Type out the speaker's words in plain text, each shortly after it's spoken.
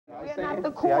We're not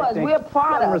the cause. We're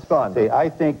products. Respond. See, I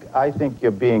think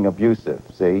you're being abusive.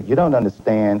 See, you don't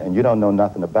understand and you don't know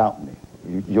nothing about me.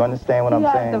 You understand what I'm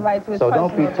saying? The right to his so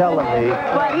don't be telling me.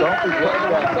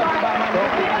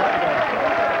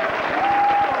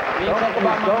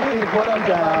 Don't be putting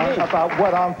down about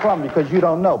what I'm from because you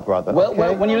don't know, brother. Well,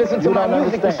 okay? When you listen to my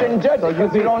music, you shouldn't judge it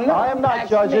because you don't know. I am not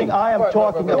judging. I am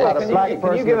talking about a black person,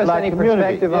 can you give us any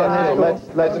perspective on this?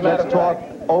 Let's talk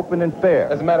open and fair.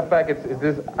 As a matter of fact,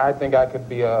 I think I could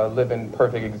be a living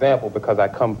perfect example because I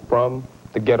come from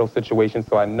the ghetto situation,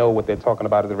 so I know what they're talking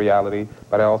about is a reality.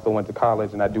 But I also went to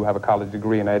college, and I do have a college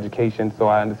degree in education, so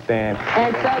I understand.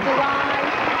 And so do I.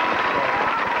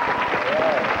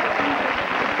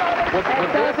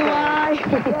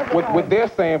 What they're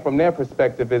saying from their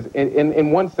perspective is,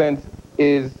 in one sense,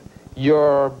 is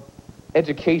your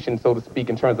education, so to speak,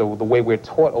 in terms of the way we're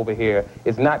taught over here,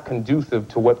 is not conducive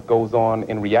to what goes on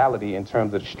in reality in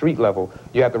terms of the street level.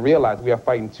 You have to realize we are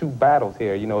fighting two battles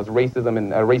here. You know, it's racism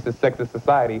and a racist, sexist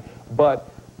society. But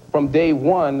from day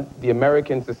one, the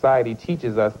American society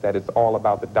teaches us that it's all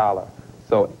about the dollar.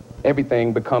 So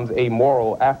everything becomes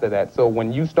amoral after that. So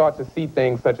when you start to see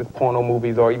things such as porno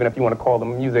movies, or even if you want to call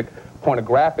them music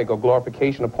pornographic or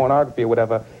glorification of pornography or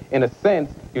whatever, in a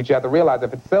sense, you have to realize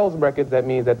if it sells records, that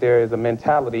means that there is a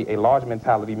mentality, a large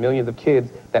mentality, millions of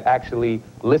kids that actually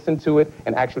listen to it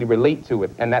and actually relate to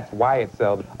it, and that's why it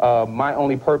sells. My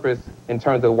only purpose in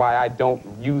terms of why I don't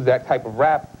use that type of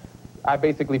rap, I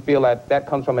basically feel that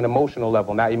comes from an emotional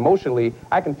level. Now, emotionally,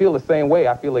 I can feel the same way.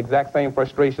 I feel the exact same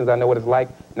frustrations. I know what it's like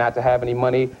not to have any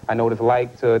money. I know what it's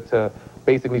like to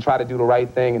basically try to do the right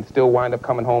thing and still wind up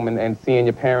coming home and seeing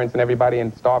your parents and everybody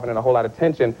and starving and a whole lot of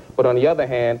tension. But on the other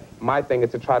hand, my thing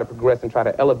is to try to progress and try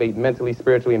to elevate mentally,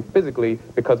 spiritually, and physically,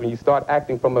 because when you start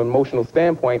acting from an emotional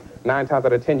standpoint, 9 times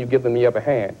out of 10, you give them the upper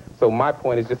hand. So my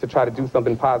point is just to try to do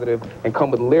something positive and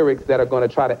come with lyrics that are going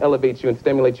to try to elevate you and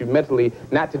stimulate you mentally,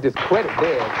 not to discredit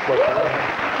theirs. But,